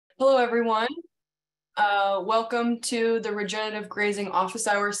Hello, everyone. Welcome to the Regenerative Grazing Office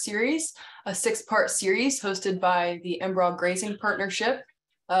Hours series, a 6-part series hosted by the Embroil Grazing Partnership.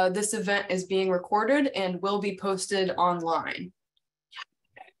 This event is being recorded and will be posted online.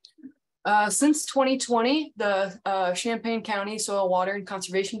 Since 2020, the Champaign County Soil, Water, and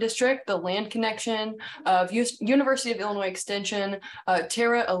Conservation District, the Land Connection of University of Illinois Extension,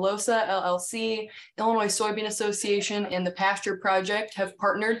 Terra Alosa LLC, Illinois Soybean Association, and the Pasture Project have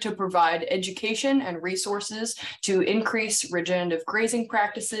partnered to provide education and resources to increase regenerative grazing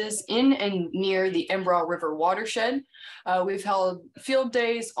practices in and near the Embroil River watershed. We've held field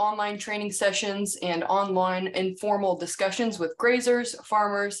days, online training sessions, and online informal discussions with grazers,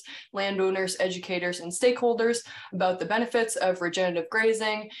 farmers, landowners, educators, and stakeholders about the benefits of regenerative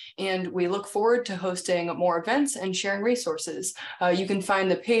grazing, and we look forward to hosting more events and sharing resources. You can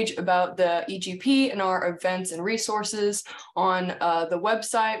find the page about the EGP and our events and resources on the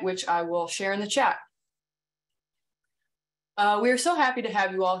website, which I will share in the chat. We are so happy to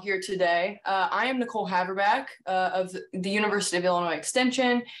have you all here today. I am Nicole Haverback of the University of Illinois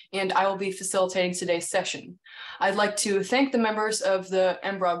Extension, and I will be facilitating today's session. I'd like to thank the members of the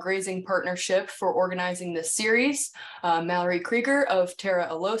Embroil Grazing Partnership for organizing this series, Mallory Krieger of Terra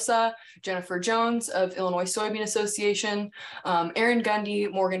Alosa, Jennifer Jones of Illinois Soybean Association, Aaron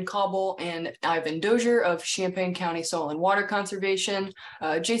Gundy, Morgan Cobble, and Ivan Dozier of Champaign County Soil and Water Conservation,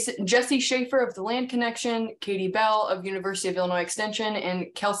 Jesse Schaefer of the Land Connection, Katie Bell of University of Illinois Extension, and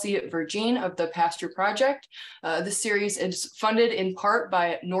Kelsey Vergine of the Pasture Project. This series is funded in part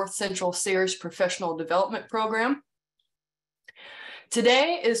by North Central Sayers Professional Development Program.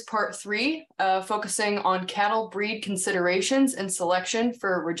 Today is part 3, focusing on cattle breed considerations and selection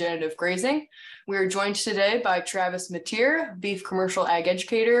for regenerative grazing. We are joined today by Travis Mateer, beef commercial ag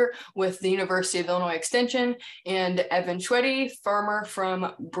educator with the University of Illinois Extension, and Evan Schweddy, farmer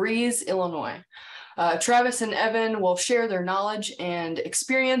from Breeze, Illinois. Travis and Evan will share their knowledge and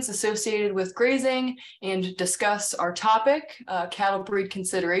experience associated with grazing and discuss our topic, cattle breed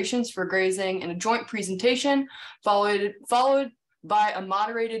considerations for grazing, in a joint presentation, followed by a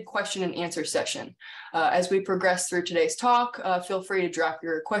moderated question and answer session. As we progress through today's talk, feel free to drop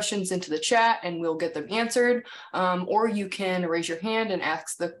your questions into the chat and we'll get them answered, or you can raise your hand and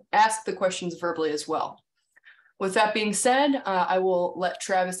ask the questions verbally as well. With that being said, I will let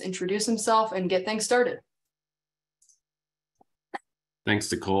Travis introduce himself and get things started.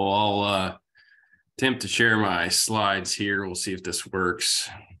 Thanks, Nicole. I'll attempt to share my slides here. We'll see if this works.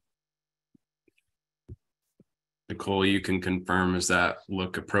 Nicole, you can confirm, does that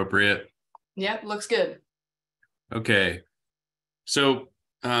look appropriate? Yep, looks good. Okay. So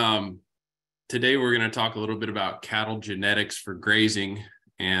today we're going to talk a little bit about cattle genetics for grazing.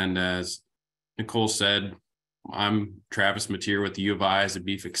 And as Nicole said, I'm Travis Mateer with the U of I as a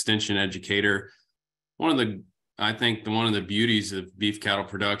beef extension educator. I think one of the beauties of beef cattle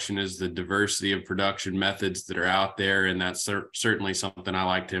production is the diversity of production methods that are out there, and that's certainly something I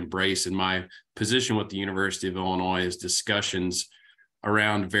like to embrace in my position with the University of Illinois, is discussions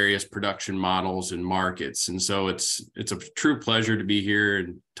around various production models and markets. And so it's a true pleasure to be here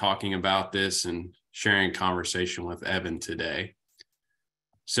and talking about this and sharing a conversation with Evan today.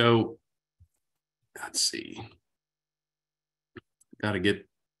 So let's see. Got to get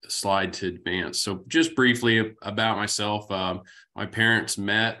the slide to advance. So just briefly about myself, my parents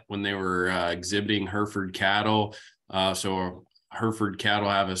met when they were exhibiting Hereford cattle. So Hereford cattle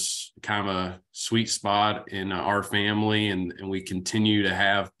have a kind of a sweet spot in our family, and we continue to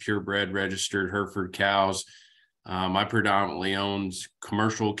have purebred registered Hereford cows. I predominantly owns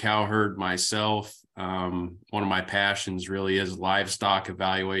commercial cow herd myself. One of my passions really is livestock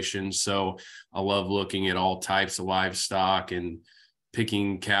evaluation. So I love looking at all types of livestock and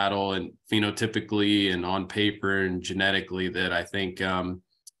picking cattle and phenotypically and on paper and genetically that I think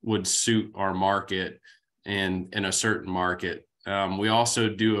would suit our market and in a certain market. We also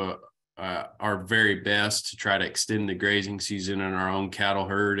do our very best to try to extend the grazing season in our own cattle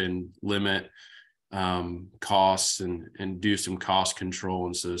herd and limit costs and do some cost control.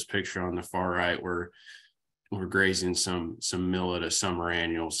 And so this picture on the far right, we're grazing some millet, a summer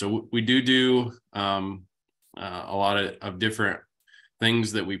annual. So we do a lot of different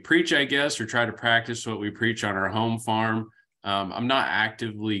things that we preach, I guess, or try to practice what we preach on our home farm. I'm not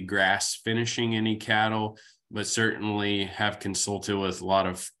actively grass finishing any cattle, but certainly have consulted with a lot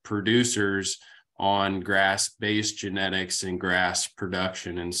of producers on grass-based genetics and grass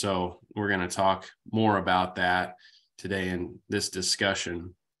production. And so we're going to talk more about that today in this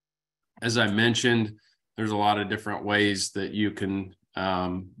discussion. As I mentioned, there's a lot of different ways that you can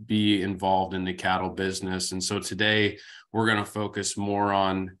be involved in the cattle business. And so today we're going to focus more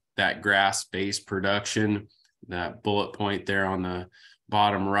on that grass-based production, that bullet point there on the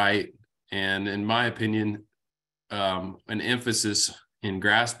bottom right. And in my opinion, an emphasis in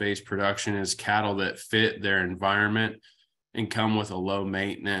grass-based production is cattle that fit their environment and come with a low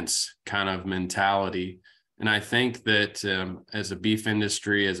maintenance kind of mentality. And I think that as a beef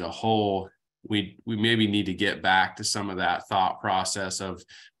industry as a whole, we maybe need to get back to some of that thought process of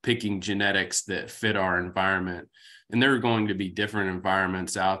picking genetics that fit our environment. And there are going to be different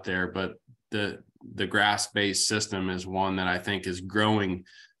environments out there, but the grass-based system is one that I think is growing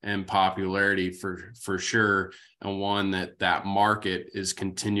in popularity for sure, and one that market is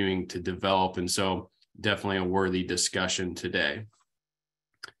continuing to develop. And so definitely a worthy discussion today.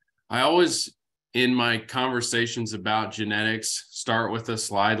 I always, in my conversations about genetics, start with a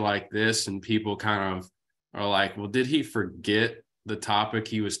slide like this, and people kind of are like, well, did he forget the topic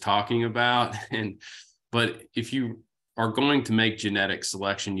he was talking about? But if you are going to make genetic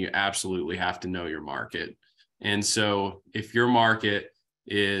selection, you absolutely have to know your market. And so if your market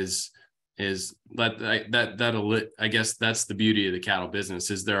is that I guess that's the beauty of the cattle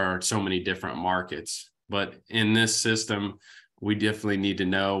business, is there are so many different markets. But in this system, we definitely need to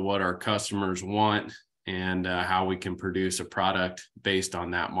know what our customers want and how we can produce a product based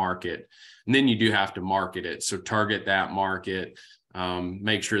on that market. And then you do have to market it. So target that market,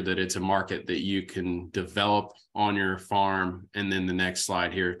 make sure that it's a market that you can develop on your farm. And then the next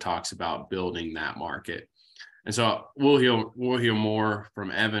slide here talks about building that market. And so we'll hear more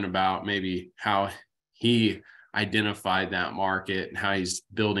from Evan about maybe how he identified that market and how he's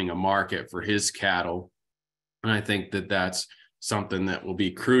building a market for his cattle. And I think that that's something that will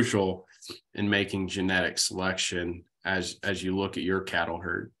be crucial in making genetic selection as you look at your cattle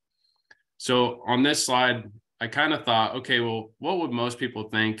herd. So on this slide, I kind of thought, okay, well, what would most people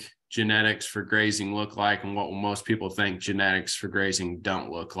think genetics for grazing look like, and what will most people think genetics for grazing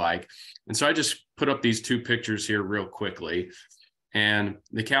don't look like? And so I just put up these two pictures here real quickly. And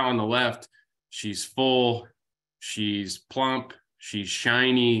the cow on the left, she's full, she's plump, she's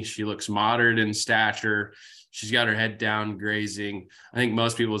shiny, she looks moderate in stature, she's got her head down grazing. I think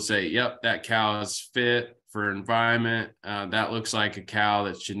most people would say, yep, that cow is fit for environment. That looks like a cow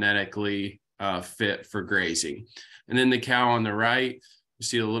that's genetically fit for grazing. And then the cow on the right, you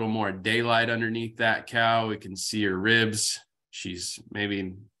see a little more daylight underneath that cow. We can see her ribs. She's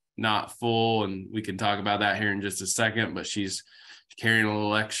maybe not full, and we can talk about that here in just a second, but she's carrying a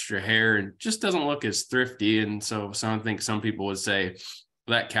little extra hair and just doesn't look as thrifty. And so I think some people would say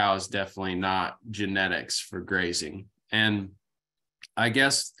that cow is definitely not genetics for grazing. And I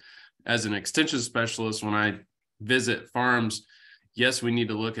guess as an extension specialist, when I visit farms, yes, we need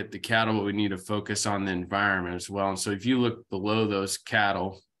to look at the cattle, but we need to focus on the environment as well. And so if you look below those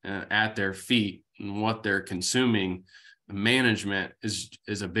cattle at their feet and what they're consuming, management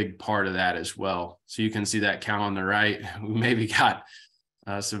is a big part of that as well. So you can see that cow on the right, we maybe got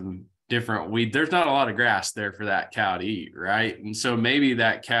some different weed. There's not a lot of grass there for that cow to eat, right? And so maybe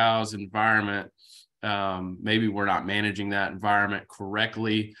that cow's environment, maybe we're not managing that environment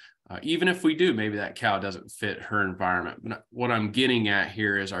correctly. Even if we do, maybe that cow doesn't fit her environment. But what I'm getting at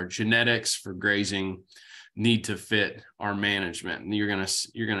here is our genetics for grazing need to fit our management. And you're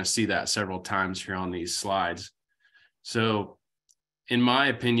gonna see that several times here on these slides. So in my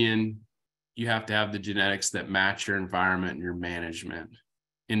opinion, you have to have the genetics that match your environment and your management.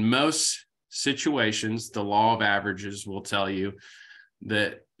 In most situations, the law of averages will tell you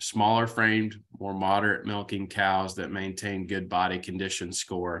that smaller framed, more moderate milking cows that maintain good body condition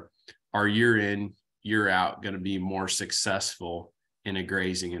score are year in, year out going to be more successful in a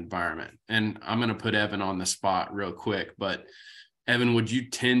grazing environment. And I'm going to put Evan on the spot real quick, but Evan, would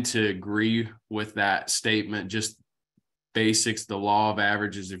you tend to agree with that statement? Just basics, the law of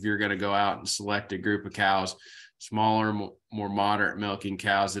averages, if you're going to go out and select a group of cows, smaller, more moderate milking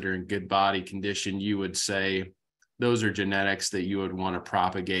cows that are in good body condition, you would say those are genetics that you would want to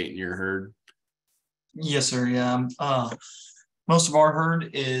propagate in your herd? Yes, sir. Yeah. Most of our herd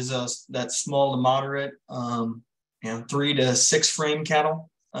is that small to moderate, 3 to 6 frame cattle,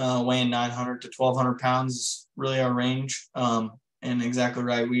 weighing 900 to 1,200 pounds is really our range. And exactly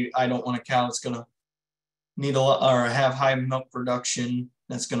right. I don't want a cow that's going to need a lot or have high milk production.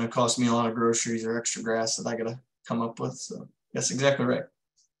 That's going to cost me a lot of groceries or extra grass that I got to come up with. So that's exactly right.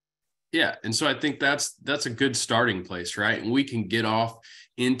 Yeah. And so I think that's a good starting place, right? And we can get off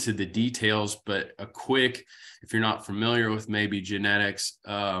into the details, but if you're not familiar with maybe genetics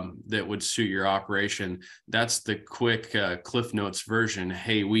that would suit your operation, that's the quick Cliff Notes version.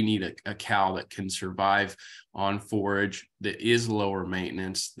 Hey, we need a cow that can survive on forage, that is lower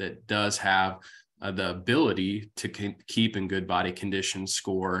maintenance, that does have the ability to keep in good body condition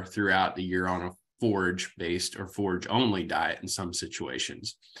score throughout the year on a forage-based or forage-only diet in some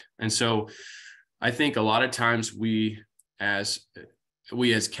situations. And so I think a lot of times we as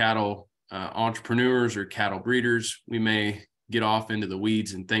cattle entrepreneurs or cattle breeders, we may get off into the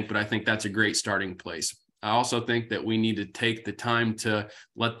weeds and think, but I think that's a great starting place. I also think that we need to take the time to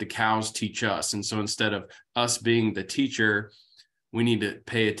let the cows teach us. And so instead of us being the teacher, we need to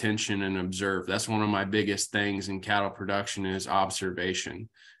pay attention and observe. That's one of my biggest things in cattle production is observation.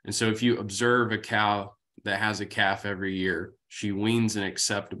 And so if you observe a cow that has a calf every year, she weans an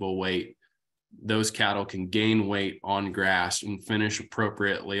acceptable weight, those cattle can gain weight on grass and finish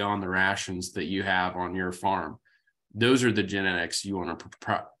appropriately on the rations that you have on your farm. Those are the genetics you want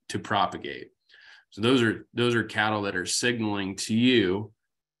to propagate. So those are cattle that are signaling to you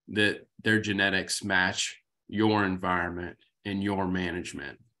that their genetics match your environment and your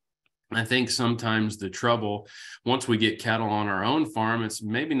management. I think sometimes the trouble, once we get cattle on our own farm, it's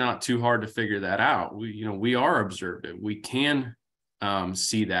maybe not too hard to figure that out. We are observant. We can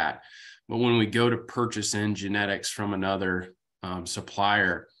see that. But when we go to purchase in genetics from another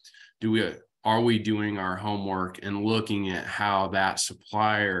supplier, are we doing our homework and looking at how that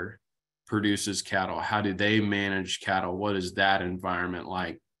supplier produces cattle? How do they manage cattle? What is that environment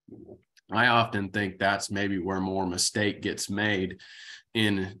like? I often think that's maybe where more mistake gets made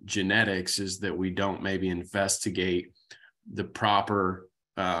in genetics, is that we don't maybe investigate the proper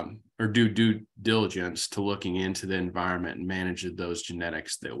or do due diligence to looking into the environment and manage those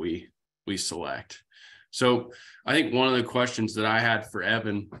genetics that we select. So I think one of the questions that I had for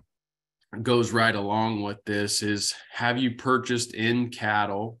Evan goes right along with this is, have you purchased in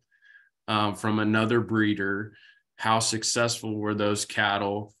cattle from another breeder? How successful were those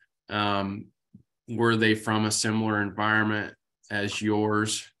cattle? Were they from a similar environment as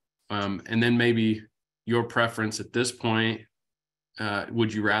yours? And then maybe your preference at this point,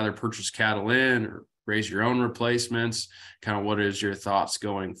 would you rather purchase cattle in or raise your own replacements? Kind of what is your thoughts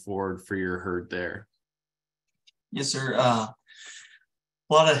going forward for your herd there? Yes, sir. A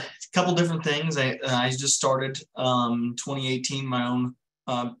couple different things. I just started 2018 my own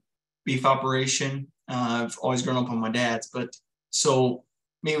beef operation. I've always grown up on my dad's, but so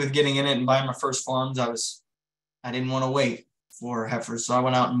me with getting in it and buying my first farms, I didn't want to wait for heifers, so I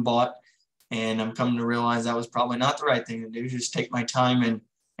went out and bought. And I'm coming to realize that was probably not the right thing to do. Just take my time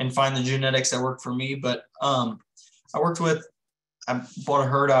and find the genetics that work for me. But I bought a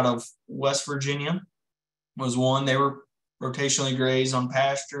herd out of West Virginia. Was one. They were rotationally grazed on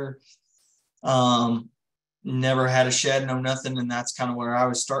pasture. Never had a shed, no nothing, and that's kind of where I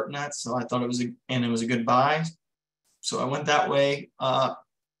was starting at. So I thought it was a good buy. So I went that way.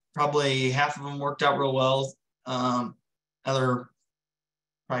 Probably half of them worked out real well. Other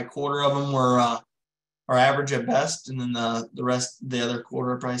probably quarter of them were our average at best, and then the other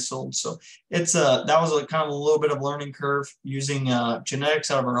quarter probably sold. So it's that was kind of a little bit of learning curve. Using genetics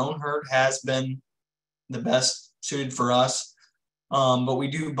out of our own herd has been the best suited for us, but we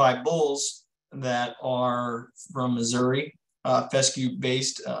do buy bulls that are from Missouri,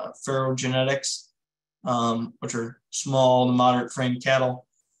 fescue-based farrow genetics, which are small to moderate frame cattle,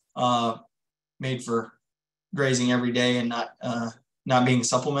 made for grazing every day and not being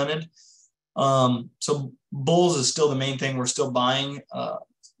supplemented. So bulls is still the main thing we're still buying.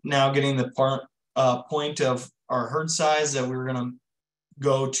 Now getting the point of our herd size that we're going to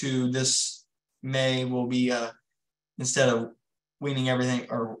go to this May will be instead of weaning everything,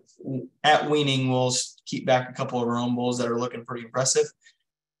 or at weaning, we'll keep back a couple of our own bulls that are looking pretty impressive,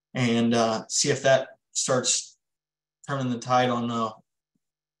 and see if that starts turning the tide on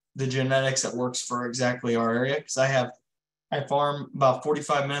the genetics that works for exactly our area. Because I farm about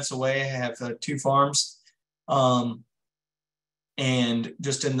 45 minutes away. I have 2 farms. And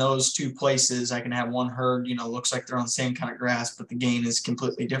just in those 2 places, I can have one herd, looks like they're on the same kind of grass, but the gain is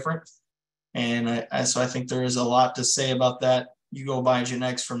completely different. And so I think there is a lot to say about that. You go buy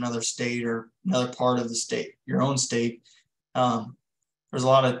genetics from another state or another part of the state, your own state. There's a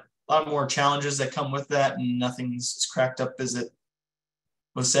lot more challenges that come with that, and nothing's as cracked up as it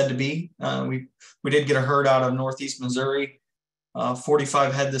was said to be. We did get a herd out of Northeast Missouri,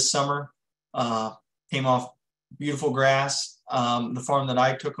 45 head this summer, came off beautiful grass. The farm that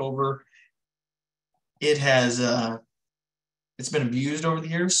I took over, it has, it's been abused over the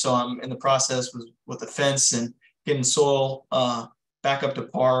years. So I'm in the process with the fence and getting soil back up to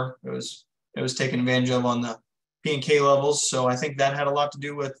par. It was taken advantage of on the P&K levels. So I think that had a lot to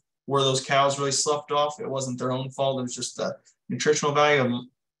do with where those cows really sloughed off. It wasn't their own fault. It was just the nutritional value of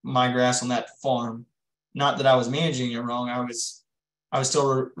my grass on that farm. Not that I was managing it wrong. I was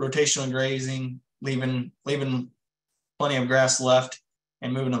still rotational grazing leaving plenty of grass left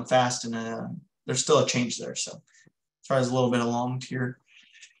and moving them fast, and there's still a change there. So sorry, I was a little bit along to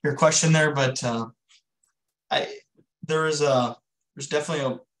your question there, but there's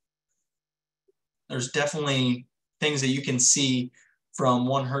definitely things that you can see from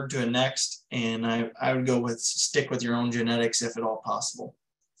one herd to the next, and I would go with stick with your own genetics if at all possible.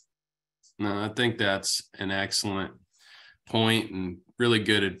 No, I think that's an excellent point and really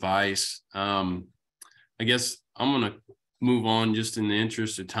good advice. I guess I'm going to move on just in the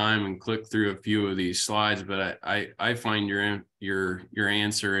interest of time and click through a few of these slides, but I find your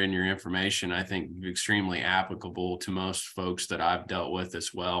answer and your information, I think, extremely applicable to most folks that I've dealt with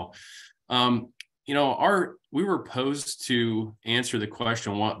as well. We were posed to answer the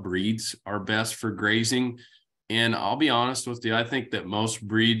question, what breeds are best for grazing? And I'll be honest with you, I think that most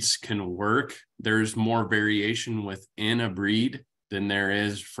breeds can work. There's more variation within a breed than there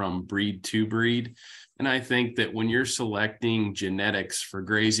is from breed to breed. And I think that when you're selecting genetics for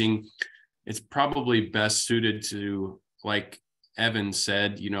grazing, it's probably best suited to, like Evan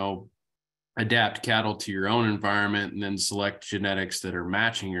said, adapt cattle to your own environment and then select genetics that are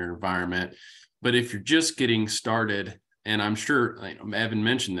matching your environment. But if you're just getting started, and I'm sure Evan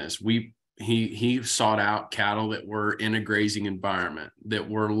mentioned this, he sought out cattle that were in a grazing environment, that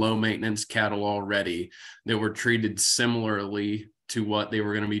were low maintenance cattle already, that were treated similarly to what they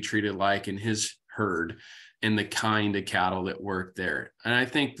were going to be treated like in his herd and the kind of cattle that worked there. And I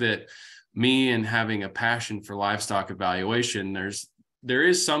think that me and having a passion for livestock evaluation, there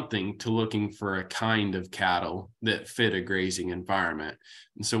is something to looking for a kind of cattle that fit a grazing environment.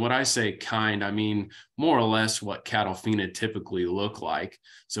 And so when I say kind, I mean more or less what cattle phenotypically look like.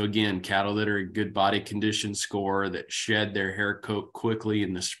 So again, cattle that are a good body condition score, that shed their hair coat quickly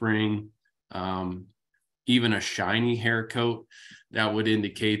in the spring, even a shiny hair coat, that would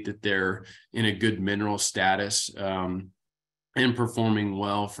indicate that they're in a good mineral status and performing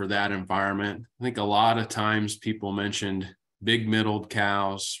well for that environment. I think a lot of times people mentioned big middled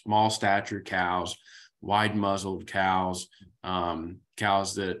cows, small stature cows, wide muzzled cows,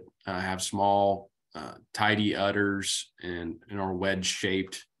 cows that have small, tidy udders and are wedge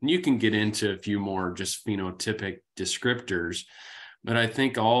shaped. And you can get into a few more just phenotypic descriptors, but I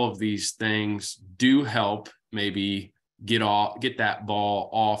think all of these things do help maybe get that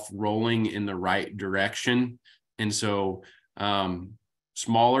ball off rolling in the right direction. And so,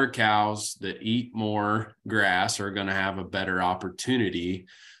 smaller cows that eat more grass are going to have a better opportunity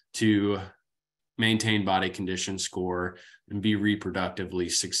to maintain body condition score and be reproductively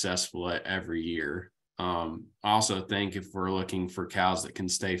successful at every year. I also think if we're looking for cows that can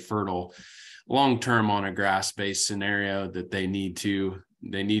stay fertile long-term on a grass-based scenario, that they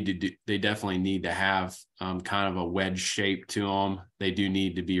definitely need to have kind of a wedge shape to them. They do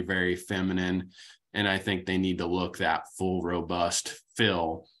need to be very feminine. And I think they need to look that full, robust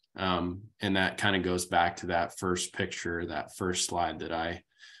fill. And that kind of goes back to that first picture, that first slide that I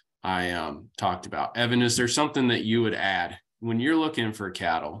talked about. Evan, is there something that you would add when you're looking for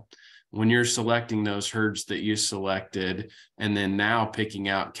cattle, when you're selecting those herds that you selected, and then now picking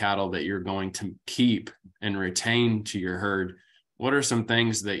out cattle that you're going to keep and retain to your herd? What are some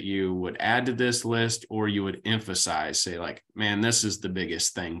things that you would add to this list, or you would emphasize, say like, man, this is the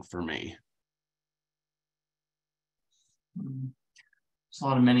biggest thing for me?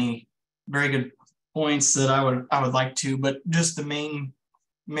 There's many very good points that I would like to, but just the main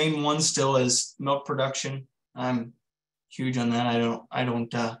one still is milk production. I'm huge on that. I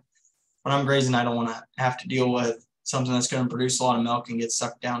don't when I'm grazing, I don't want to have to deal with something that's going to produce a lot of milk and get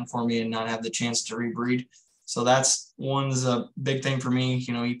sucked down for me and not have the chance to rebreed. So that's one's a big thing for me.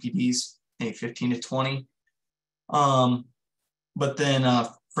 EPDs, 15 to 20. But then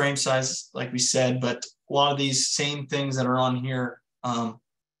frame size, like we said, but a lot of these same things that are on here,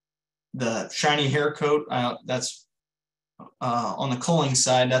 the shiny hair coat, that's on the culling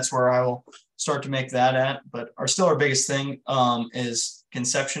side, that's where I will start to make that at. But our biggest thing is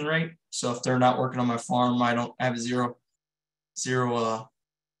conception rate. So if they're not working on my farm, I don't have a zero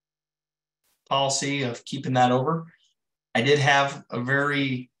policy of keeping that over. I did have a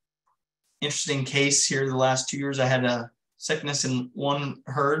very interesting case here the last 2 years. I had a sickness in one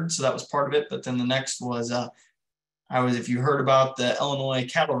herd, so that was part of it. But then the next was if you heard about the Illinois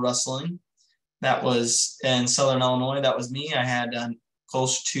cattle rustling, that was in Southern Illinois. That was me. I had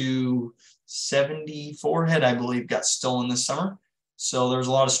close to 74 head, I believe, got stolen this summer. So there was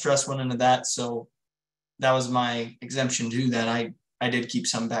a lot of stress went into that. So that was my exemption to that. I did keep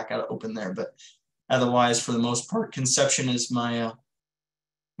some back out open there, but otherwise, for the most part, conception is my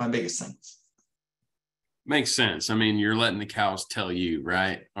biggest thing. Makes sense. I mean, you're letting the cows tell you,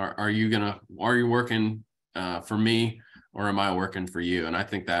 right? Are you working for me, or am I working for you? And I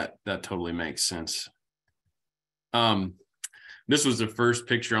think that totally makes sense. This was the first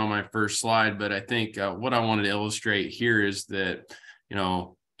picture on my first slide, but I think what I wanted to illustrate here is that,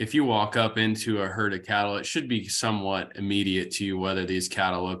 if you walk up into a herd of cattle, it should be somewhat immediate to you whether these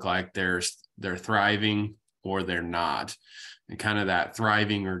cattle look like they're thriving or they're not, and kind of that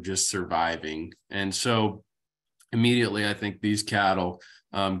thriving or just surviving. And so immediately, I think these cattle,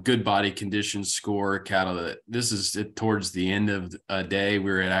 good body condition score cattle, that this is towards the end of a day. We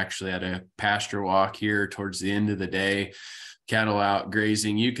were actually at a pasture walk here towards the end of the day, cattle out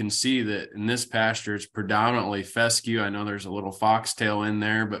grazing. You can see that in this pasture, it's predominantly fescue. I know there's a little foxtail in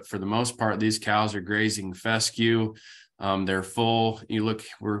there, but for the most part, these cows are grazing fescue. They're full.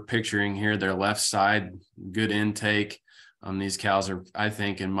 We're picturing here their left side, good intake. These cows are, I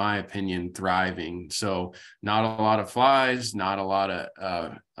think, in my opinion, thriving. So not a lot of flies, not a lot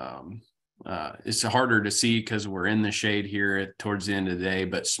of, it's harder to see because we're in the shade here towards the end of the day,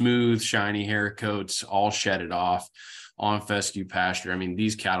 but smooth, shiny hair coats, all shedded off on fescue pasture. I mean,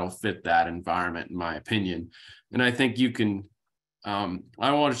 these cattle fit that environment, in my opinion. And I think you can,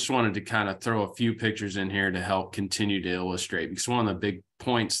 just wanted to kind of throw a few pictures in here to help continue to illustrate, because one of the big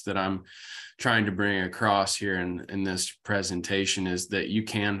points that I'm trying to bring across here in this presentation is that you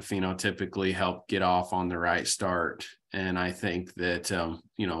can phenotypically help get off on the right start. And I think that,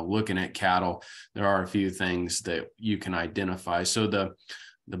 looking at cattle, there are a few things that you can identify. So the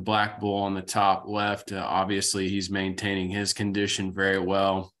black bull on the top left, obviously he's maintaining his condition very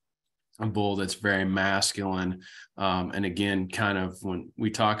well. A bull that's very masculine. And again, kind of when we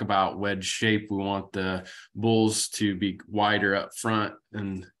talk about wedge shape, we want the bulls to be wider up front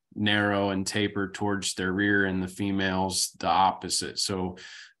and narrow and taper towards their rear, and the females the opposite. So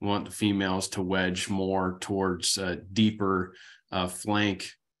we want the females to wedge more towards a deeper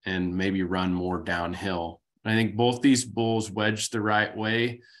flank and maybe run more downhill. I think both these bulls wedged the right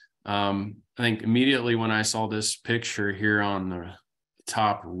way. I think immediately when I saw this picture here on the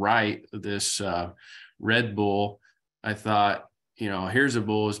top right, this red bull, I thought, here's a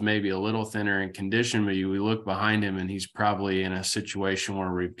bull is maybe a little thinner in condition, but we look behind him and he's probably in a situation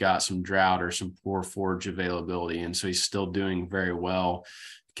where we've got some drought or some poor forage availability. And so he's still doing very well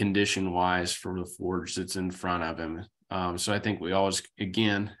condition wise for the forage that's in front of him. So I think we always,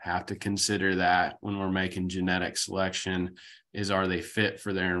 again, have to consider that when we're making genetic selection is, are they fit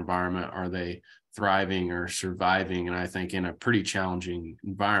for their environment? Are they thriving or surviving? And I think in a pretty challenging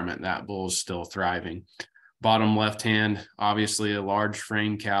environment, that bull is still thriving. Bottom left hand, obviously a large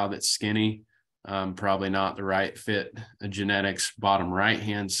frame cow that's skinny, probably not the right fit genetics. Bottom right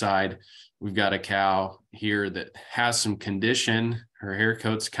hand side, we've got a cow here that has some condition. Her hair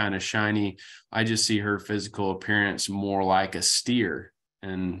coat's kind of shiny. I just see her physical appearance more like a steer,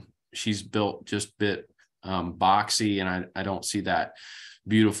 and she's built just a bit boxy, and I don't see that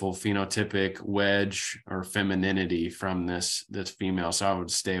beautiful phenotypic wedge or femininity from this female. So I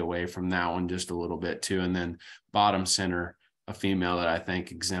would stay away from that one just a little bit too. And then bottom center, a female that I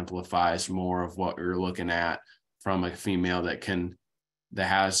think exemplifies more of what we're looking at from a female that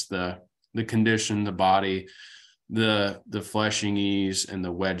has the condition, the body, the fleshing ease, and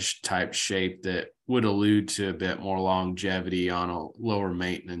the wedge type shape that would allude to a bit more longevity on a lower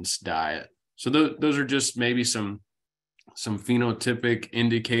maintenance diet. So those are just maybe some phenotypic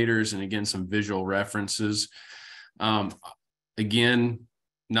indicators, and again, some visual references. Again,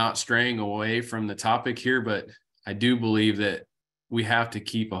 not straying away from the topic here, but I do believe that we have to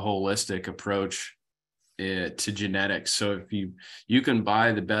keep a holistic approach to genetics. So if you can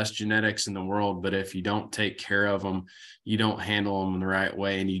buy the best genetics in the world, but if you don't take care of them, you don't handle them in the right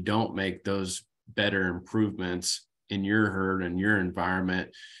way, and you don't make those better improvements in your herd and your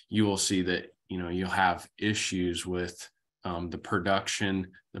environment, you will see that, you'll have issues with the production,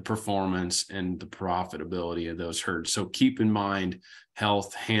 the performance, and the profitability of those herds. So keep in mind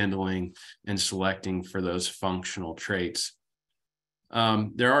health, handling, and selecting for those functional traits.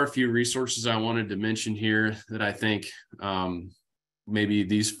 There are a few resources I wanted to mention here that I think maybe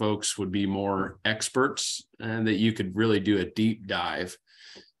these folks would be more experts, and that you could really do a deep dive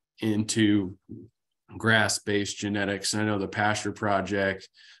into grass-based genetics. I know the Pasture Project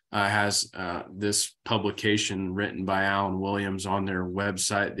has this publication written by Alan Williams on their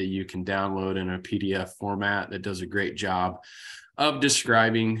website that you can download in a PDF format that does a great job of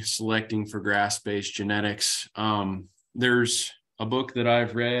describing selecting for grass-based genetics. There's a book that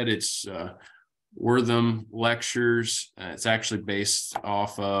I've read. It's Wortham Lectures. It's actually based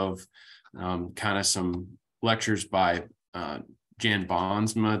off of kind of some lectures by Dr. Jan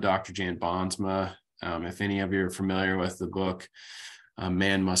Bonsma. If any of you are familiar with the book,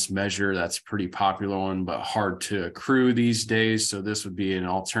 Man Must Measure, that's a pretty popular one, but hard to accrue these days. So this would be an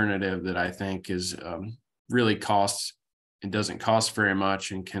alternative that I think is really it doesn't cost very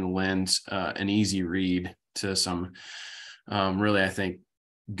much and can lend an easy read to some really, I think,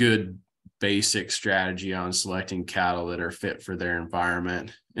 good basic strategy on selecting cattle that are fit for their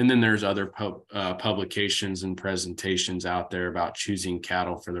environment. And then there's other publications and presentations out there about choosing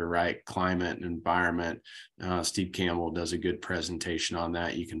cattle for the right climate and environment. Steve Campbell does a good presentation on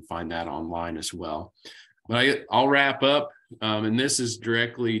that. You can find that online as well. But I'll wrap up. And this is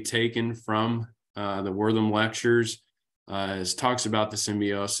directly taken from the Wortham lectures. It talks about the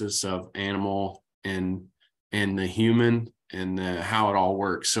symbiosis of animal and the human, and how it all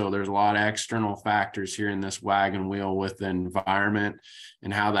works. So there's a lot of external factors here in this wagon wheel with the environment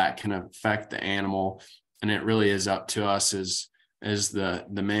and how that can affect the animal. And it really is up to us as the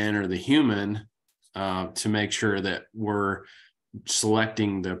man or the human to make sure that we're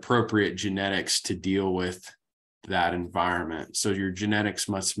selecting the appropriate genetics to deal with that environment. So your genetics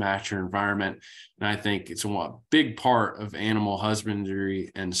must match your environment. And I think it's a big part of animal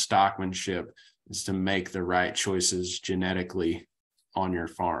husbandry and stockmanship is to make the right choices genetically on your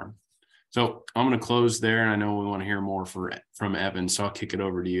farm. So I'm going to close there. I know we want to hear more from Evan, so I'll kick it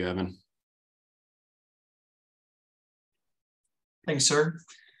over to you, Evan. Thanks, sir.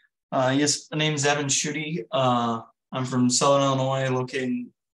 Yes, my name is Evan Schutte. I'm from Southern Illinois,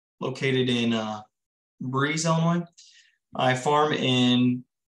 located in Breeze, Illinois. I farm in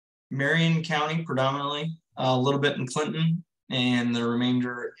Marion County predominantly, a little bit in Clinton, and the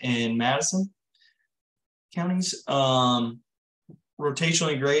remainder in Madison counties.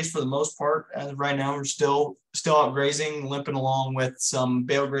 Rotationally grazed for the most part. As of right now, we're still out grazing, limping along with some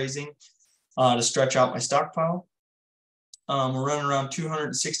bale grazing to stretch out my stockpile. We're running around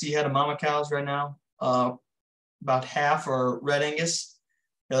 260 head of mama cows right now. About half are red Angus,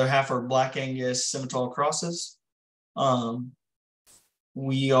 the other half are black Angus Simmental crosses.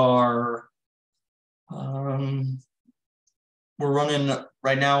 We are we're running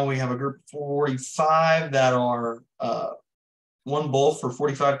right now. We have a group of 45 that are one bull for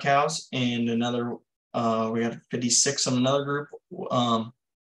 45 cows, and another we got 56 on another group.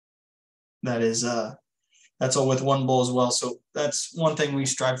 That's all with one bull as well. So that's one thing we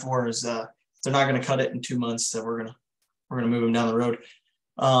strive for is they're not going to cut it in 2 months. So we're gonna move them down the road.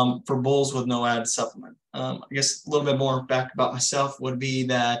 For bulls with no added supplement. I guess a little bit more back about myself would be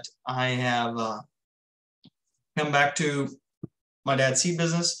that I have come back to my dad's seed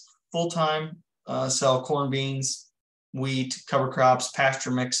business full-time, sell corn, beans, wheat, cover crops, pasture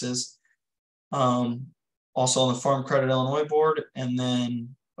mixes, also on the Farm Credit Illinois board. And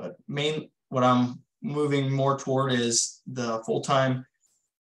then, but what I'm moving more toward is the full-time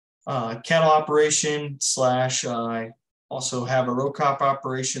cattle operation / I also have a row crop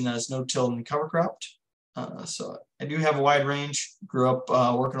operation that is no-tilled and cover cropped. So I do have a wide range. Grew up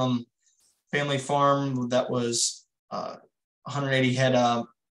working on family farm that was 180 head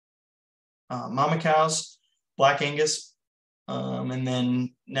mama cows, black Angus, and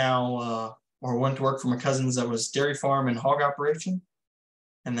then now went to work for my cousins that was dairy farm and hog operation.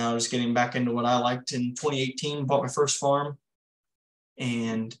 And now just getting back into what I liked in 2018, bought my first farm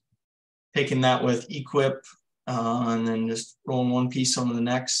and taking that with equip and then just rolling one piece onto the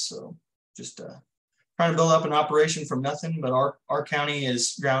next. So just trying to build up an operation from nothing, but our county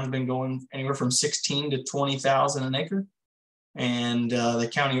ground's been going anywhere from 16 to 20,000 an acre. And the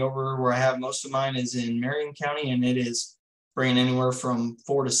county over where I have most of mine is in Marion County, and it is bringing anywhere from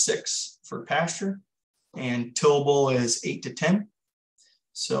 4 to 6 for pasture, and tillable is 8 to 10.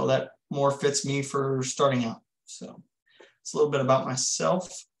 So that more fits me for starting out. So it's a little bit about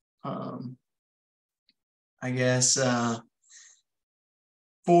myself. I guess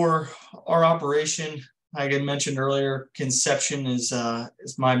for our operation, like I mentioned earlier, conception is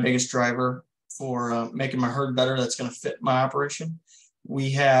my biggest driver for making my herd better. That's going to fit my operation.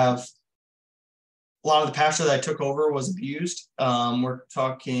 We have a lot of the pasture that I took over was abused. We're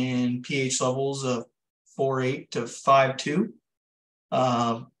talking pH levels of 4.8 to 5.2,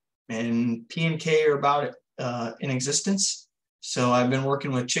 and P and K are about in existence. So I've been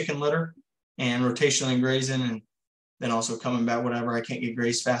working with chicken litter and rotationally grazing, and then also coming back whatever I can't get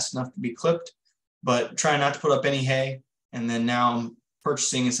grazed fast enough to be clipped, but trying not to put up any hay. And then now I'm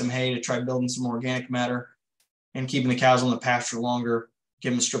purchasing some hay to try building some organic matter and keeping the cows on the pasture longer,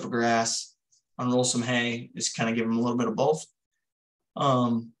 give them a strip of grass, unroll some hay, just kind of give them a little bit of both.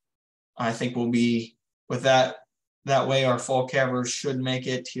 I think we'll be with that way. Our fall calvers should make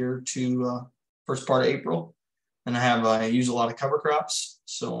it here to first part of April. And I use a lot of cover crops.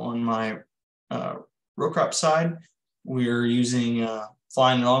 So on my row crop side, we're using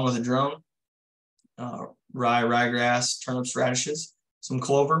flying it on with a drone, rye, ryegrass, turnips, radishes, some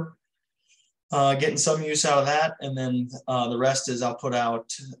clover, getting some use out of that. And then the rest is I'll put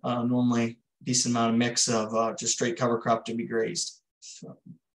out normally decent amount of mix of just straight cover crop to be grazed. So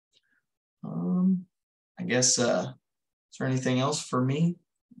I guess, is there anything else for me?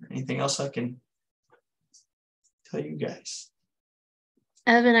 Anything else I can tell you guys?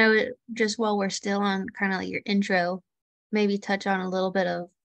 Evan, I would just, while we're still on kind of like your intro, maybe touch on a little bit of,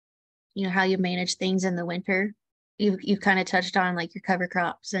 how you manage things in the winter. You've kind of touched on like your cover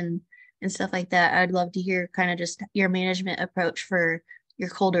crops and stuff like that. I'd love to hear kind of just your management approach for your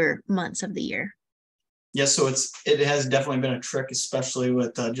colder months of the year. Yes, so it has definitely been a trick, especially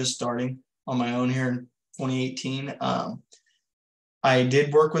with just starting on my own here in 2018. I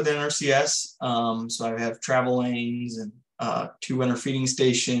did work with NRCS, so I have travel lanes and 2 winter feeding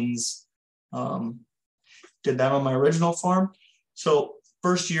stations. Did that on my original farm. So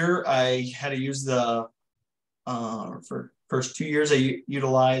first year I had to use for first 2 years I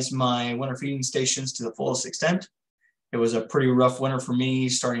utilized my winter feeding stations to the fullest extent. It was a pretty rough winter for me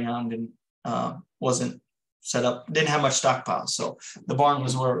starting out, and wasn't set up, didn't have much stockpile. So the barn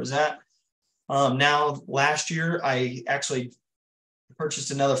was where it was at. Now last year I actually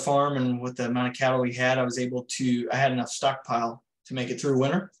purchased another farm, and with the amount of cattle we had, I had enough stockpile to make it through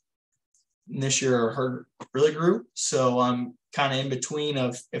winter. And this year our herd really grew. So I'm kind of in between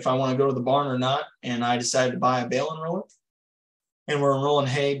of if I want to go to the barn or not. And I decided to buy a bale enroller, and we're enrolling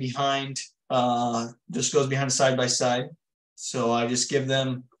hay behind, just goes behind side by side. So I just give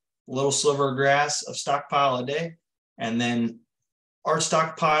them a little sliver of grass of stockpile a day. And then our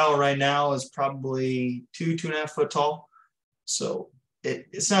stockpile right now is probably 2.5 foot tall. So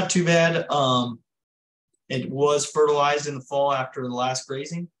it's not too bad. It was fertilized in the fall after the last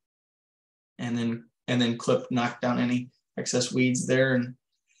grazing, and then knock down any excess weeds there and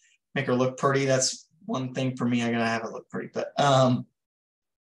make her look pretty. That's one thing for me. I gotta have it look pretty.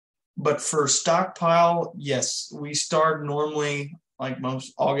 But for stockpile, yes, we start normally like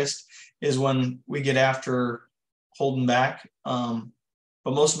most August is when we get after holding back. But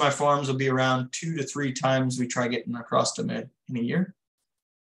most of my farms will be around 2 to 3 times we try getting across to mid in a year.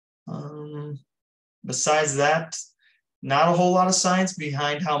 Besides that, not a whole lot of science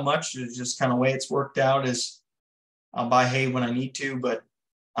behind how much. It's just kind of way it's worked out is I'll buy hay when I need to, but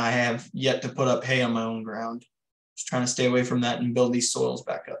I have yet to put up hay on my own ground. Just trying to stay away from that and build these soils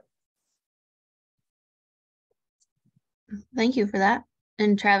back up. Thank you for that.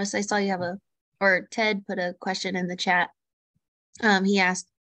 And Travis, I saw you Ted put a question in the chat. He asked,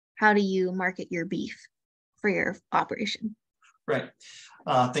 how do you market your beef for your operation? Right.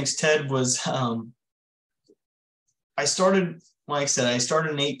 Thanks, Ted. I started, like I said, I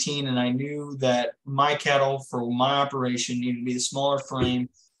started in 18, and I knew that my cattle for my operation needed to be the smaller frame,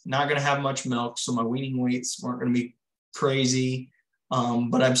 not going to have much milk. So my weaning weights weren't going to be crazy.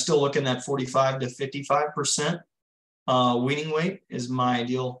 But I'm still looking at 45 to 55% weaning weight is my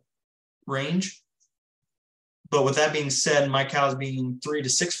ideal range. But with that being said, my cows being 3 to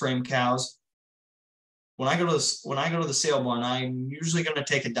 6 frame cows, when I go to the sale barn, I'm usually going to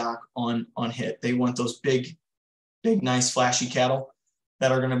take a dock on hit. They want those big, nice, flashy cattle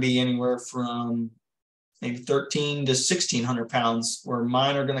that are going to be anywhere from maybe 13 to 1,600 pounds, where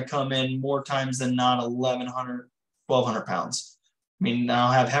mine are going to come in more times than not 1,100, 1,200 pounds. I mean,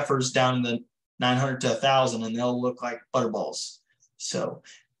 I'll have heifers down in the 900 to 1,000, and they'll look like butterballs. So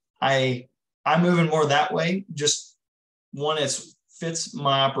I'm moving more that way. Just one, it fits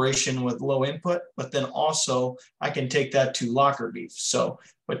my operation with low input, but then also I can take that to locker beef. So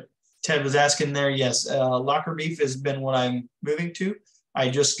what Ted was asking there, yes, locker beef has been what I'm moving to. I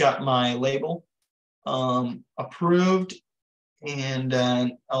just got my label approved, and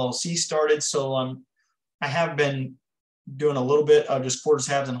LLC started. So I have been doing a little bit of just quarters,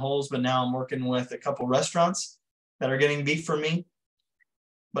 halves, and wholes, but now I'm working with a couple restaurants that are getting beef from me.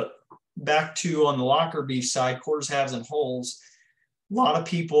 But back to on the locker beef side, quarters, halves, and wholes, a lot of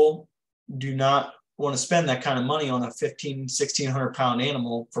people do not want to spend that kind of money on a 1,600 pound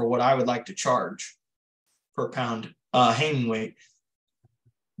animal for what I would like to charge per pound hanging weight.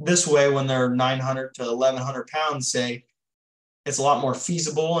 This way, when they're 900 to 1,100 pounds, say, it's a lot more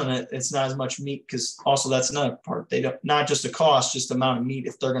feasible, and it's not as much meat, because also that's another part. They don't, not just the cost, just the amount of meat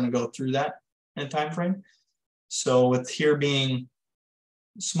if they're going to go through that in a time frame. So with here being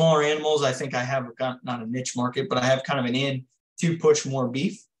smaller animals, I think I have got not a niche market, but I have kind of an in to push more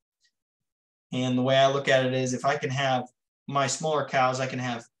beef. And the way I look at it is, if I can have my smaller cows, I can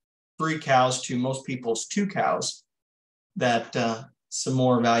have 3 cows to most people's 2 cows. That some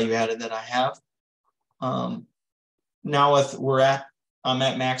more value added that I have. Now I'm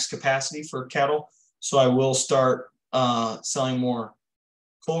at max capacity for cattle, so I will start selling more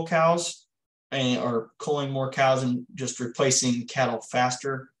cull cows or culling more cows and just replacing cattle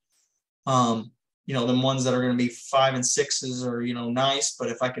faster. The ones that are going to be 5 and 6s are, nice, but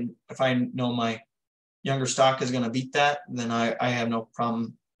if I know my younger stock is going to beat that, then I have no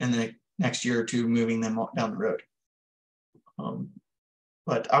problem in the next year or two moving them down the road.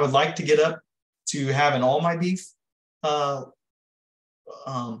 But I would like to get up to having all my beef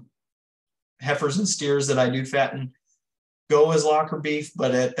heifers and steers that I do fatten go as locker beef,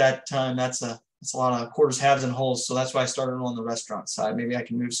 but at that time that's a lot of quarters, halves, and wholes. So that's why I started on the restaurant side. Maybe I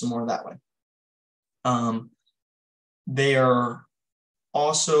can move some more that way. They are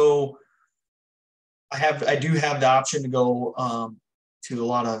also, I do have the option to go to a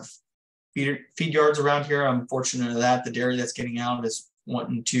lot of feed yards around here. I'm fortunate of that. The dairy that's getting out is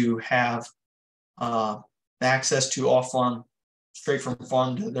wanting to have access to off farm, straight from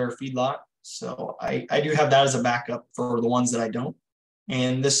farm to their feedlot. So I do have that as a backup for the ones that I don't.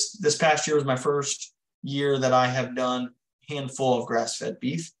 And this past year was my first year that I have done a handful of grass-fed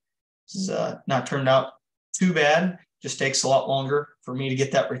beef. This is not turned out too bad. Just takes a lot longer for me to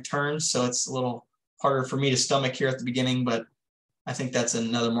get that return. So it's a little harder for me to stomach here at the beginning, but I think that's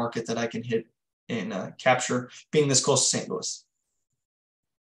another market that I can hit and capture being this close to St. Louis.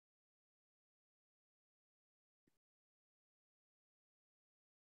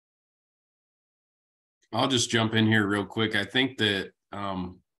 I'll just jump in here real quick. I think that,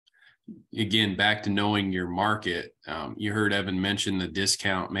 again, back to knowing your market, you heard Evan mention the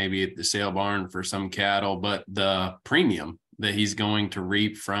discount maybe at the sale barn for some cattle, but the premium that he's going to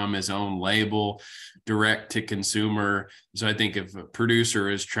reap from his own label, direct to consumer. So I think if a producer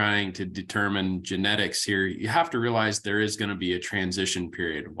is trying to determine genetics here, you have to realize there is going to be a transition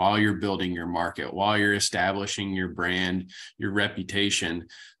period while you're building your market, while you're establishing your brand, your reputation.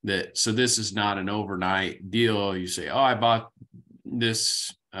 So this is not an overnight deal. You say, oh, I bought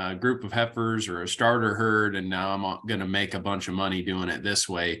this group of heifers or a starter herd, and now I'm going to make a bunch of money doing it this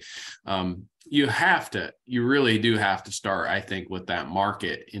way. You really do have to start, I think, with that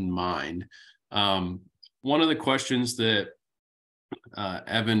market in mind. One of the questions that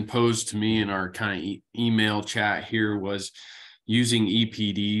Evan posed to me in our kind of email chat here was using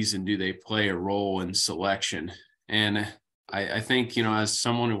EPDs, and do they play a role in selection? And I think, as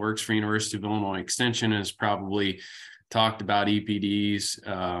someone who works for University of Illinois Extension has probably talked about EPDs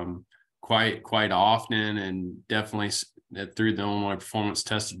quite often, and definitely through the Illinois Performance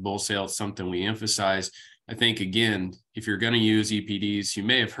Tested Bull Sale, it's something we emphasize. I think, again, if you're going to use EPDs, you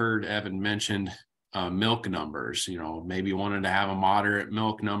may have heard Evan mentioned milk numbers, maybe wanted to have a moderate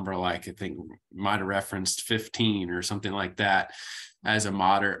milk number, like I think might have referenced 15 or something like that as a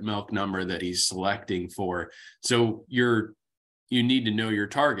moderate milk number that he's selecting for. So you need to know your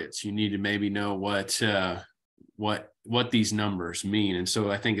targets. You need to maybe know what these numbers mean. And so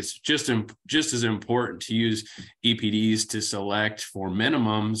I think it's just as important to use EPDs to select for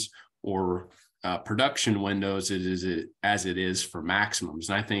minimums or production windows as it is for maximums.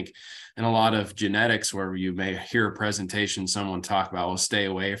 And I think in a lot of genetics, where you may hear a presentation, someone talk about, well, stay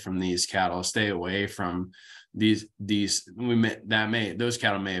away from these cattle, stay away from those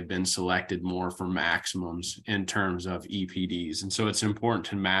cattle may have been selected more for maximums in terms of EPDs. And so it's important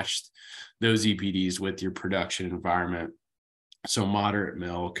to match those EPDs with your production environment. So moderate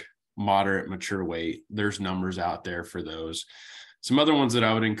milk, moderate mature weight, there's numbers out there for those. Some other ones that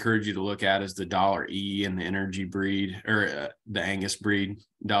I would encourage you to look at is the $E and the energy breed, or the Angus breed.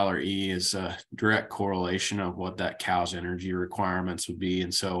 $E is a direct correlation of what that cow's energy requirements would be.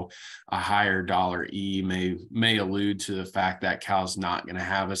 And so a higher $E may allude to the fact that cow's not going to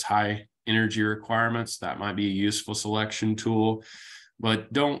have as high energy requirements. That might be a useful selection tool.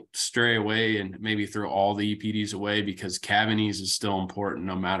 But don't stray away and maybe throw all the EPDs away, because calving ease is still important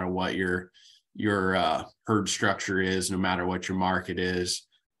no matter what your herd structure is, no matter what your market is.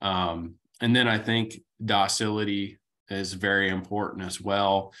 And then I think docility is very important as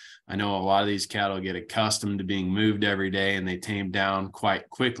well. I know a lot of these cattle get accustomed to being moved every day, and they tame down quite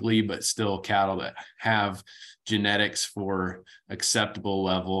quickly, but still cattle that have genetics for acceptable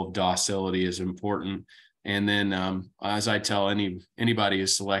level of docility is important. And then as I tell anybody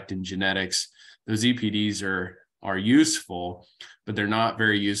who's selecting genetics, those EPDs are useful, but they're not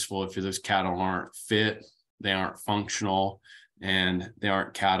very useful if those cattle aren't fit, they aren't functional, and they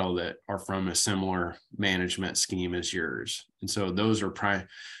aren't cattle that are from a similar management scheme as yours. And so those are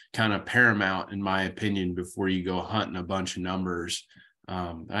kind of paramount, in my opinion, before you go hunting a bunch of numbers.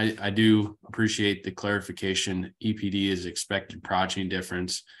 I do appreciate the clarification. EPD is expected progeny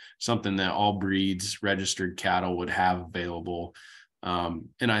difference, something that all breeds registered cattle would have available.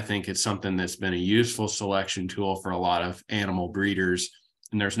 And I think it's something that's been a useful selection tool for a lot of animal breeders.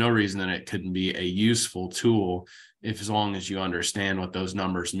 And there's no reason that it couldn't be a useful tool as long as you understand what those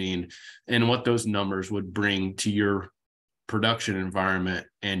numbers mean and what those numbers would bring to your production environment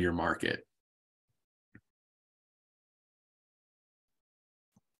and your market.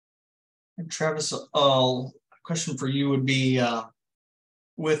 And Travis, a question for you would be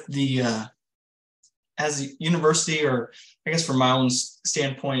with the as a university, or I guess from my own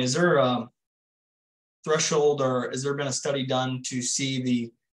standpoint, is there a threshold, or has there been a study done to see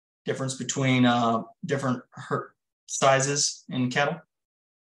the difference between different herd sizes in cattle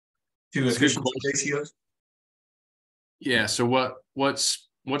to efficiency ratios? Yeah. So what's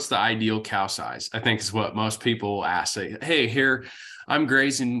the ideal cow size? I think is what most people ask. Say, hey, here I'm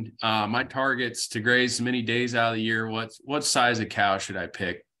grazing. My target's to graze many days out of the year. What size of cow should I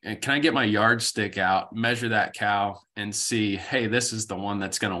pick? And can I get my yardstick out, measure that cow, and see, hey, this is the one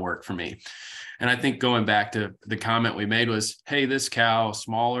that's going to work for me? And I think going back to the comment we made was, hey, this cow,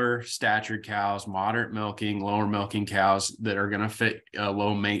 smaller statured cows, moderate milking, lower milking cows that are going to fit a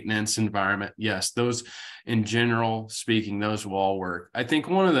low maintenance environment. Yes, those in general speaking, those will all work. I think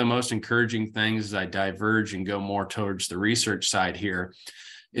one of the most encouraging things as I diverge and go more towards the research side here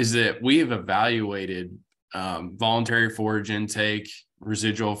is that we have evaluated voluntary forage intake,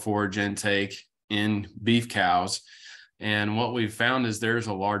 residual forage intake in beef cows. And what we've found is there's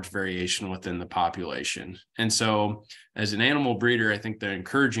a large variation within the population. And so as an animal breeder, I think the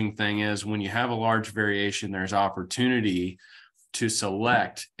encouraging thing is when you have a large variation, there's opportunity to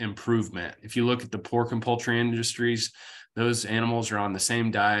select improvement. If you look at the pork and poultry industries, those animals are on the same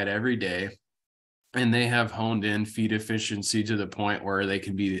diet every day, and they have honed in feed efficiency to the point where they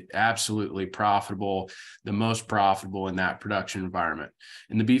can be absolutely profitable, the most profitable in that production environment.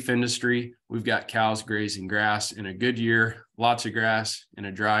 In the beef industry, we've got cows grazing grass in a good year, lots of grass. In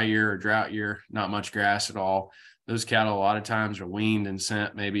a dry year or drought year, not much grass at all. Those cattle a lot of times are weaned and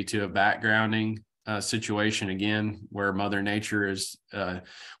sent maybe to a backgrounding situation again, where Mother Nature is,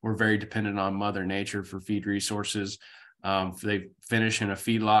 we're very dependent on Mother Nature for feed resources. If they finish in a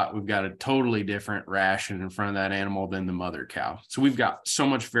feedlot, we've got a totally different ration in front of that animal than the mother cow. So we've got so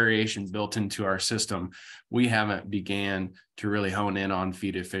much variation built into our system. We haven't began to really hone in on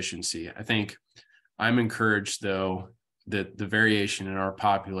feed efficiency. I think I'm encouraged, though, that the variation in our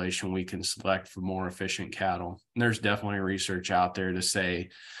population, we can select for more efficient cattle. And there's definitely research out there to say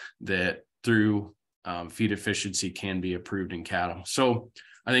that through feed efficiency can be improved in cattle. So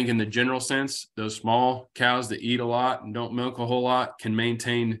I think in the general sense, those small cows that eat a lot and don't milk a whole lot can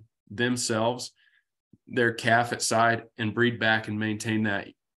maintain themselves, their calf at side, and breed back and maintain that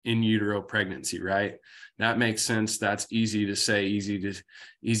in utero pregnancy, right? That makes sense. That's easy to say,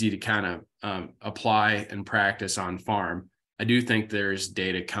 easy to kind of apply and practice on farm. I do think there's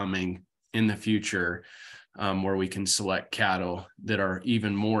data coming in the future where we can select cattle that are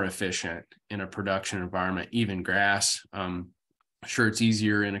even more efficient in a production environment, even grass. Sure, it's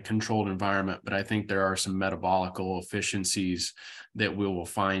easier in a controlled environment, but I think there are some metabolical efficiencies that we will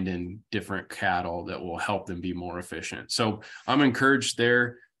find in different cattle that will help them be more efficient. So I'm encouraged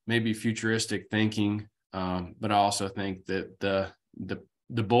there, maybe futuristic thinking, but I also think that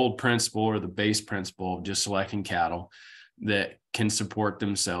the bold principle or the base principle of just selecting cattle that can support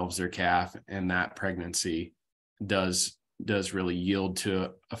themselves, their calf, and that pregnancy does really yield to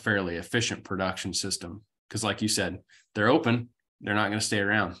a fairly efficient production system. Because like you said, they're open, they're not going to stay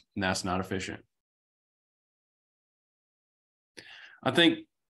around, and that's not efficient. I think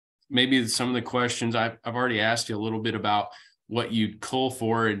maybe some of the questions I've already asked you a little bit about what you'd cull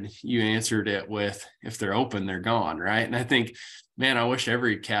for, and you answered it with, if they're open, they're gone, right? And I think, man, I wish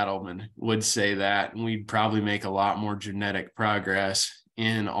every cattleman would say that, and we'd probably make a lot more genetic progress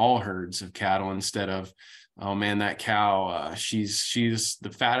in all herds of cattle instead of, oh man, that cow, she's the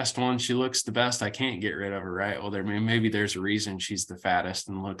fattest one. She looks the best. I can't get rid of her, right? Well, maybe there's a reason she's the fattest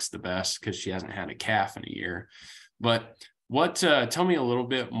and looks the best, because she hasn't had a calf in a year. But tell me a little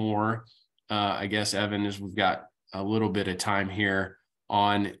bit more, I guess, Evan, as we've got a little bit of time here,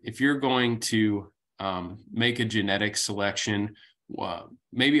 on if you're going to make a genetic selection,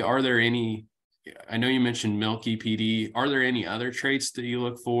 maybe are there any, I know you mentioned milk EPD, are there any other traits that you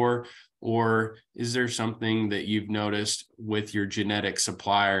look for? Or is there something that you've noticed with your genetic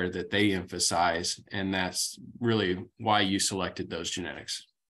supplier that they emphasize, and that's really why you selected those genetics?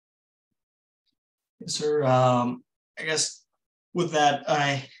 Yes, sir. I guess with that,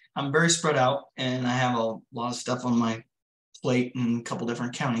 I'm very spread out, and I have a lot of stuff on my plate in a couple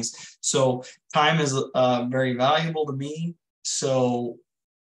different counties. So time is very valuable to me. So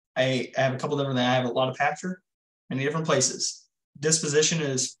I have a couple different things. I have a lot of pasture, many different places. Disposition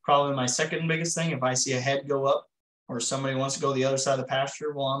is probably my second biggest thing. If I see a head go up or somebody wants to go the other side of the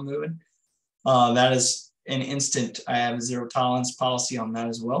pasture while I'm moving, that is an instant. I have a zero tolerance policy on that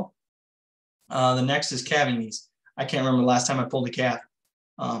as well. The next is calving needs. I can't remember the last time I pulled a calf.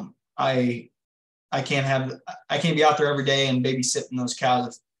 I can't be out there every day and babysitting those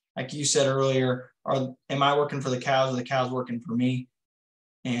cows. Like you said earlier, am I working for the cows or the cows working for me?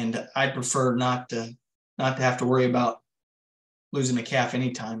 And I'd prefer not to have to worry about losing a calf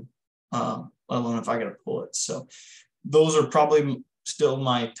anytime, let alone if I got to pull it. So those are probably still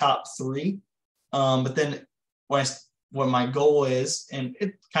my top three. But then what my goal is, and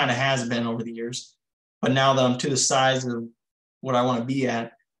it kind of has been over the years, but now that I'm to the size of what I want to be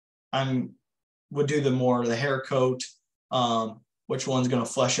at, would do the hair coat, which one's going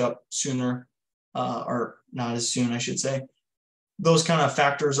to flesh up sooner, or not as soon, I should say. Those kind of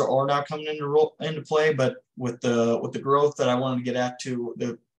factors are now coming into play, but with the growth that I wanted to get at, to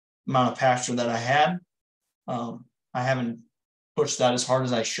the amount of pasture that I had, I haven't pushed that as hard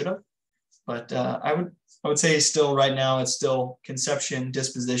as I should have. But I would say still right now it's still conception,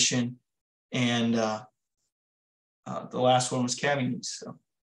 disposition, and the last one was calving needs. So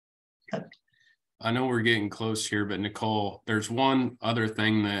I know we're getting close here, but Nicole, there's one other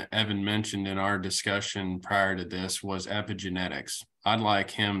thing that Evan mentioned in our discussion prior to this was epigenetics. I'd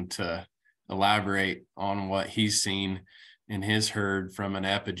like him to elaborate on what he's seen in his herd from an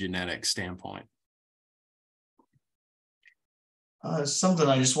epigenetic standpoint. Something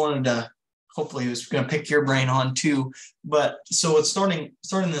I just wanted to, hopefully was going to pick your brain on too. But so it's starting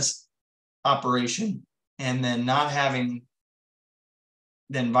this operation and then not having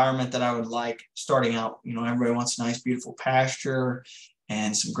the environment that I would like starting out. Everybody wants a nice, beautiful pasture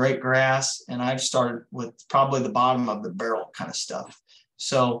and some great grass. And I've started with probably the bottom of the barrel kind of stuff.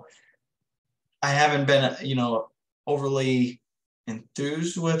 So I haven't been, overly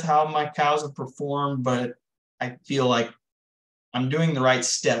enthused with how my cows have performed, but I feel like I'm doing the right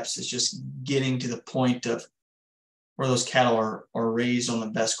steps. It's just getting to the point of where those cattle are raised on the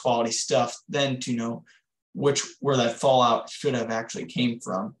best quality stuff, then to know where that fallout should have actually came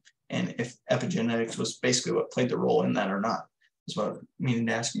from, and if epigenetics was basically what played the role in that or not, is what I'm meaning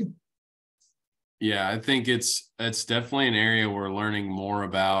to ask you. Yeah, I think it's definitely an area we're learning more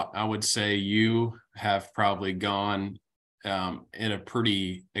about. I would say you have probably gone in a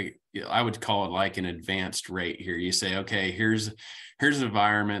pretty, I would call it like an advanced rate here. You say, okay, here's an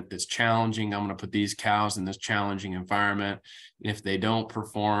environment that's challenging. I'm going to put these cows in this challenging environment. If they don't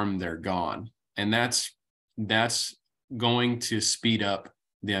perform, they're gone. And that's going to speed up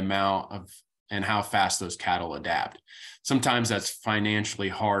the amount of and how fast those cattle adapt. Sometimes that's financially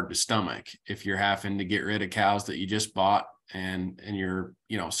hard to stomach if you're having to get rid of cows that you just bought and you're,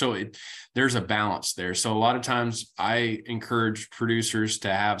 so there's a balance there. So a lot of times I encourage producers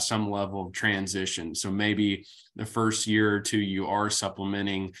to have some level of transition. So maybe the first year or two, you are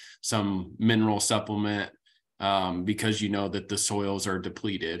supplementing some mineral supplement because you know that the soils are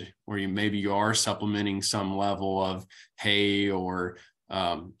depleted, or maybe you are supplementing some level of hay or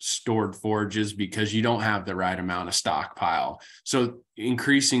stored forages because you don't have the right amount of stockpile. So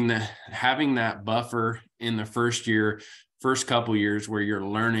having that buffer in the first couple years where you're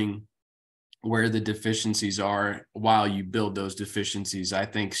learning where the deficiencies are while you build those deficiencies, I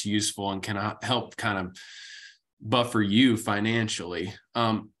think is useful and can help kind of buffer you financially.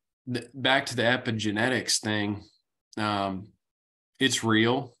 Back to the epigenetics thing, it's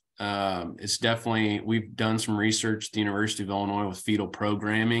real. It's definitely, we've done some research at the University of Illinois with fetal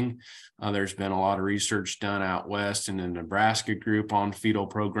programming. There's been a lot of research done out west in the Nebraska group on fetal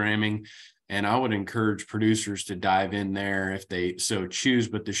programming. And I would encourage producers to dive in there if they so choose.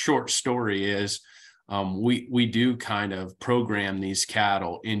 But the short story is we do kind of program these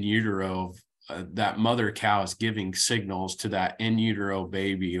cattle in utero. That mother cow is giving signals to that in utero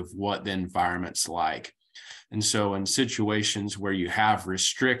baby of what the environment's like. And so in situations where you have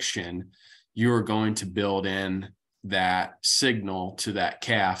restriction, you're going to build in that signal to that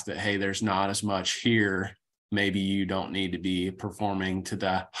calf that, hey, there's not as much here. Maybe you don't need to be performing to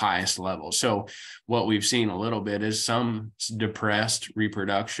the highest level. So what we've seen a little bit is some depressed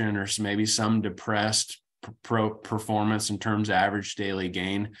reproduction or maybe some depressed performance in terms of average daily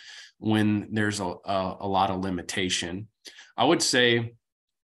gain when there's a lot of limitation. I would say,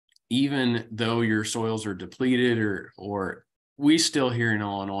 even though your soils are depleted or we still here in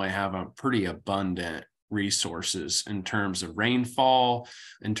Illinois have a pretty abundant resources in terms of rainfall,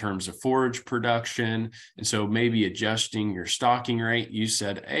 in terms of forage production. And so maybe adjusting your stocking rate. You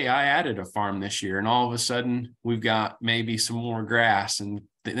said, hey, I added a farm this year, and all of a sudden we've got maybe some more grass and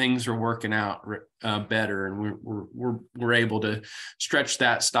things are working out better, and we're able to stretch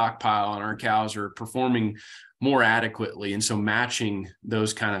that stockpile, and our cows are performing more adequately. And so matching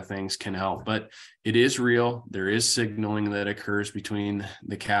those kind of things can help, but it is real. There is signaling that occurs between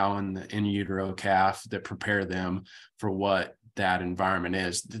the cow and the in utero calf that prepare them for what that environment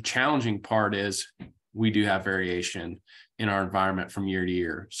is. The challenging part is we do have variation in our environment from year to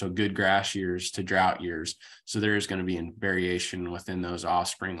year. So good grass years to drought years. So there is going to be variation within those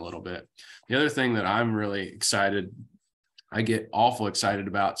offspring a little bit. The other thing that I'm really excited, I get awful excited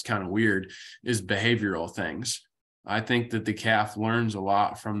about, it's kind of weird, is behavioral things. I think that the calf learns a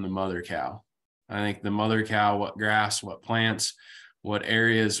lot from the mother cow. I think the mother cow, what grass, what plants, what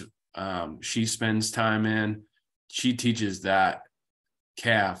areas she spends time in, she teaches that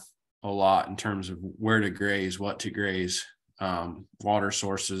calf a lot in terms of where to graze, what to graze, water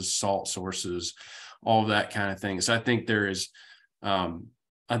sources, salt sources, all of that kind of thing. So I think there's a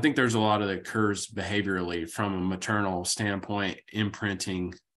lot of that occurs behaviorally from a maternal standpoint,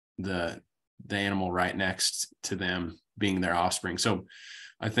 imprinting the animal right next to them being their offspring. So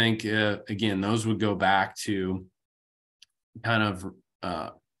I think, again, those would go back to kind of,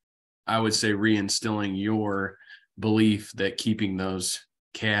 I would say, reinstilling your belief that keeping those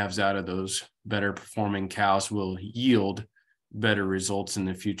calves out of those better performing cows will yield better results in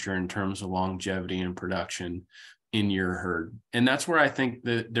the future in terms of longevity and production in your herd. And that's where I think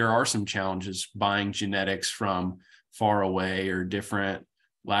that there are some challenges buying genetics from far away or different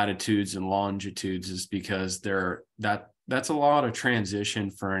latitudes and longitudes, is because that's a lot of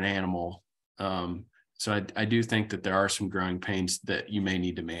transition for an animal. So I do think that there are some growing pains that you may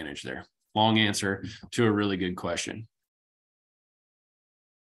need to manage there. Long answer to a really good question.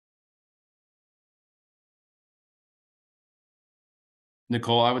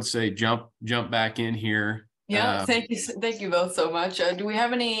 Nicole, I would say jump back in here. Yeah, thank you both so much. Do we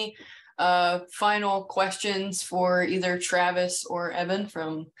have any final questions for either Travis or Evan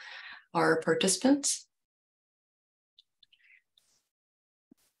from our participants?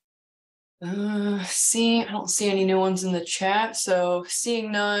 I don't see any new ones in the chat, so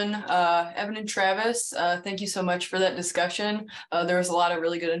seeing none, Evan and Travis, thank you so much for that discussion. There was a lot of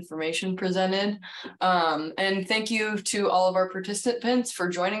really good information presented, and thank you to all of our participants for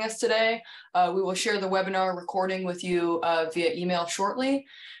joining us today. We will share the webinar recording with you via email shortly.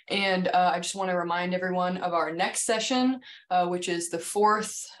 And I just want to remind everyone of our next session, which is the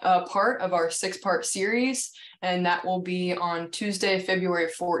fourth part of our 6-part series, and that will be on Tuesday, February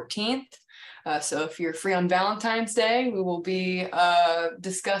 14th. So if you're free on Valentine's Day, we will be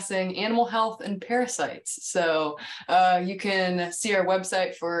discussing animal health and parasites. So you can see our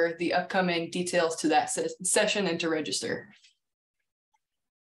website for the upcoming details to that session and to register.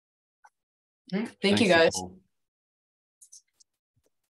 Thank you, guys. Nicole.